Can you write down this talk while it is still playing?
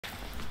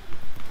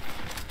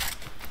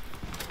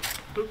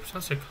Oops,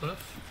 that's a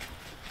cliff.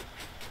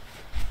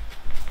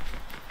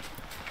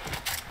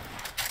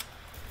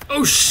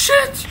 Oh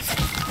shit!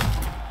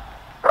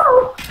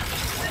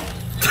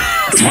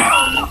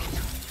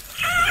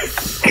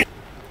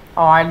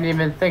 Oh, I didn't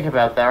even think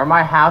about that. Or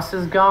my house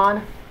is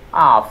gone?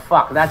 Oh,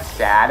 fuck, that's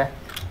sad.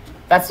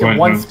 That's the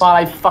one spot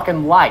I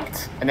fucking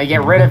liked, and they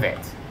get rid of it.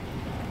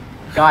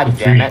 God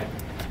damn it.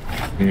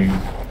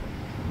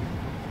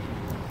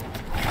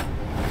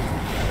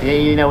 Yeah,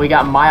 you know, we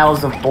got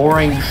miles of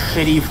boring,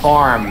 shitty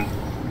farm.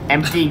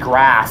 Empty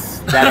grass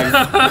that is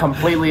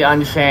completely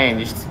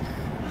unchanged.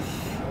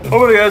 I'm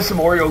gonna get some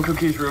Oreo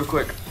cookies real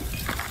quick.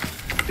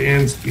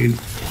 Dan's good.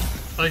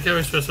 I like how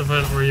we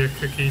specified Oreo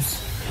cookies.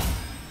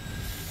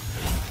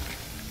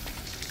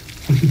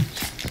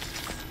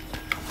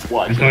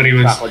 What? I thought he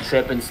was chocolate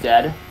chip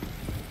instead.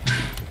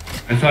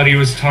 I thought he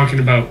was talking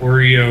about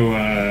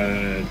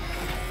Oreo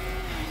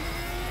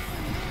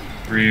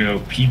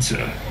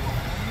pizza.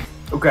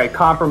 Okay,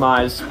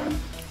 compromise.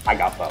 I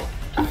got both.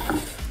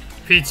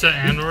 Pizza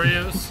and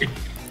Oreos?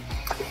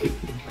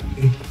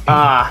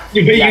 Yeah,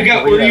 but yeah, you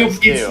got Oreo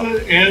pizza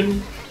too.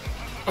 and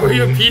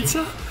Oreo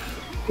pizza?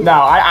 No,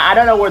 I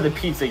don't know where the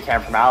pizza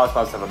came from. I was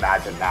supposed to have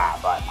imagined that,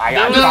 but I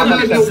got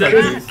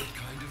no.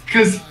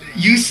 Because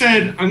you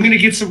said, I'm gonna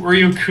get some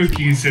Oreo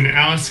cookies, and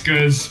Alice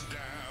goes,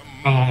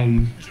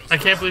 I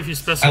can't believe you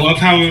specified. I love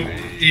how,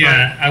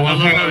 yeah, I love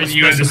how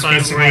you had to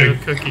specify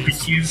Oreo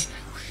cookies.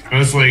 I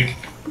was like,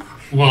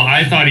 well,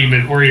 I thought he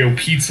meant Oreo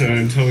pizza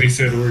until he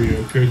said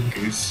Oreo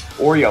cookies.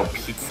 Oreo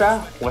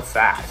pizza? What's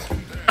that?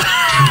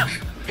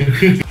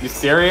 You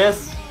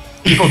serious?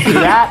 People do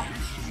that?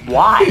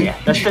 Why?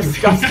 That's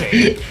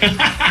disgusting.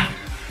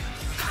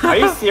 Are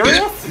you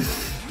serious?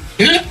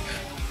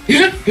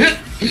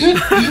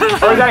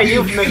 Or is that a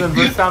euphemism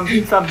for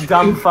some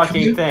dumb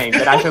fucking thing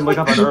that I should look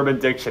up on Urban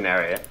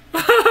Dictionary?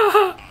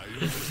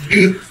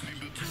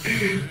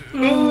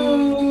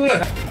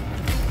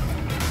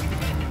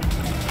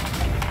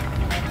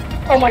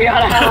 Oh my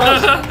god, I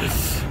have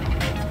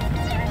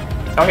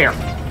Oh, here.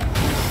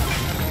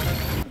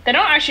 They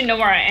don't actually know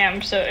where I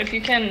am, so if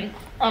you can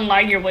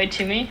unlag your way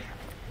to me.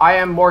 I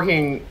am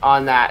working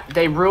on that.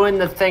 They ruined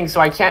the thing,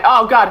 so I can't.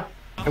 Oh, God.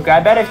 Okay, I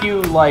bet if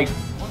you, like,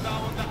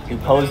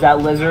 impose that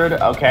lizard,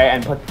 okay,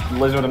 and put the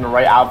lizard in the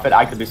right outfit,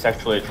 I could be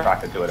sexually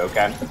attracted to it,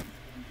 okay?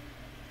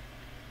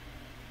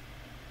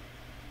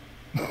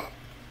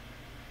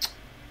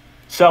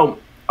 So,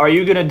 are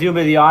you gonna do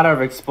me the honor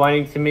of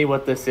explaining to me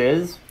what this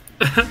is?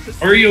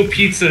 Oreo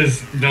pizza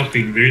is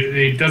nothing.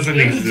 It doesn't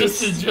It's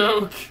exist. just a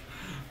joke.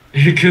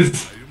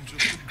 Because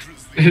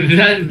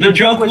the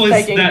joke was was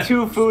taking that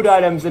two food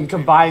items and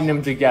combining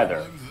them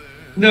together.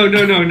 No.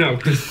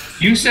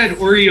 Because you said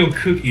Oreo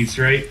cookies,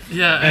 right?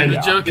 Yeah, and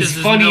the joke it's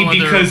is funny no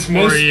because other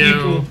most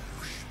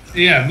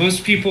Oreo.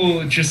 most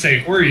people just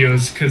say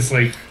Oreos because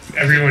like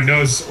everyone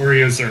knows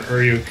Oreos are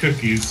Oreo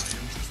cookies.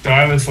 So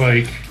I was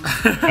like,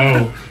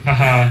 oh,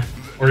 haha,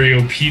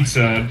 Oreo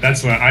pizza.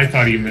 That's what I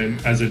thought he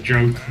meant as a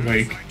joke,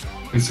 like,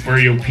 because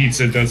Oreo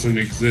pizza doesn't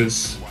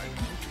exist.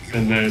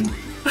 And then.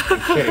 You're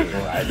kidding,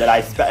 right?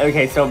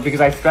 Okay, so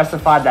because I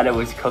specified that it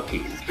was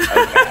cookies.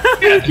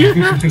 Okay.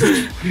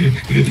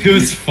 It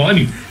was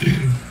funny.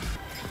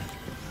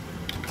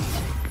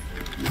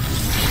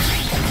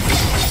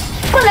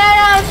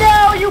 Banana,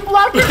 no! You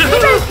blocked your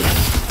teammate!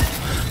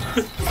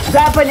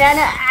 That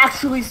banana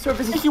actually served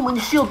as a human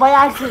shield by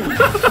accident!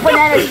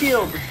 Banana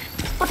shield!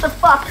 What the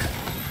fuck?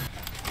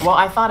 Well,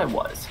 I thought it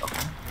was,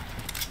 okay.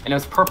 And it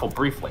was purple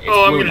briefly.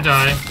 Oh, I'm gonna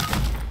die.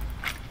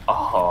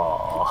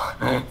 Oh.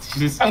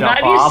 Just I'm jump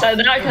glad you off. said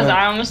that because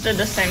I almost did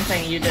the same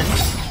thing you did.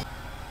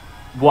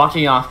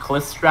 Walking off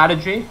cliff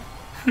strategy?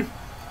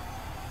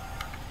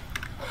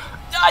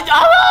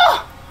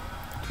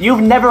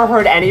 You've never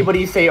heard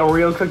anybody say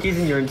Oreo cookies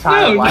in your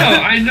entire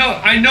life? No,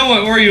 I know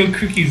what Oreo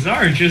cookies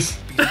are, just...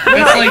 No,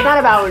 it's not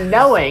about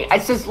knowing.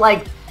 It's just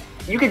like,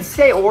 you can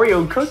say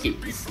Oreo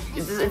cookies.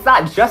 It's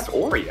not just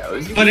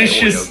Oreos. But it's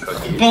just...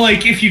 But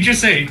like, if you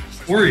just say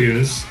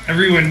Oreos,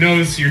 everyone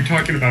knows you're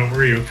talking about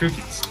Oreo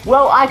cookies.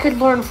 Well, I could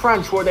learn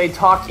French where they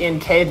talk in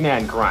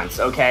caveman grunts,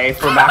 okay?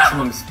 For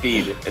maximum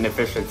speed and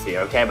efficiency,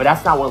 okay? But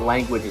that's not what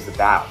language is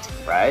about,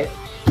 right?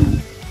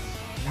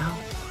 No.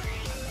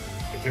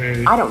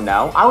 Okay. I don't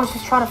know. I was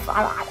just trying to...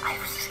 I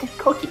was just getting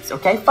cookies,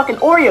 okay? Fucking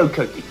Oreo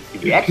cookies, you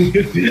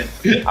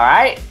bitch.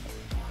 Alright?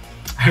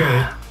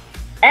 Alright.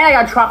 And I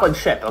got chocolate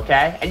chip,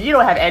 okay? And you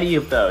don't have any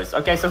of those,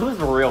 okay? So who's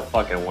the real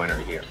fucking winner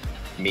here?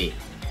 Me.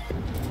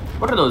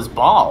 What are those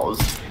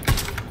balls?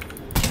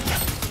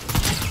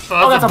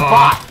 Oh, that's a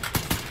bot!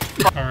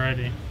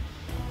 Alrighty.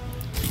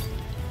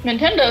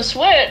 Nintendo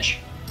Switch!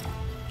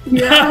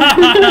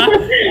 Yeah.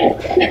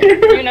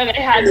 You know they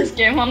had this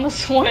game on the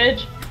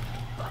Switch.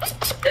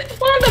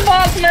 One of the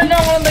bots meant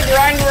on one of the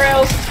grind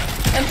rails,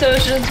 and so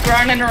it's just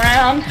grinding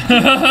around.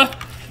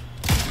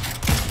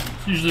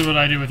 It's usually what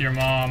I do with your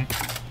mom.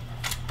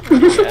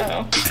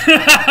 So.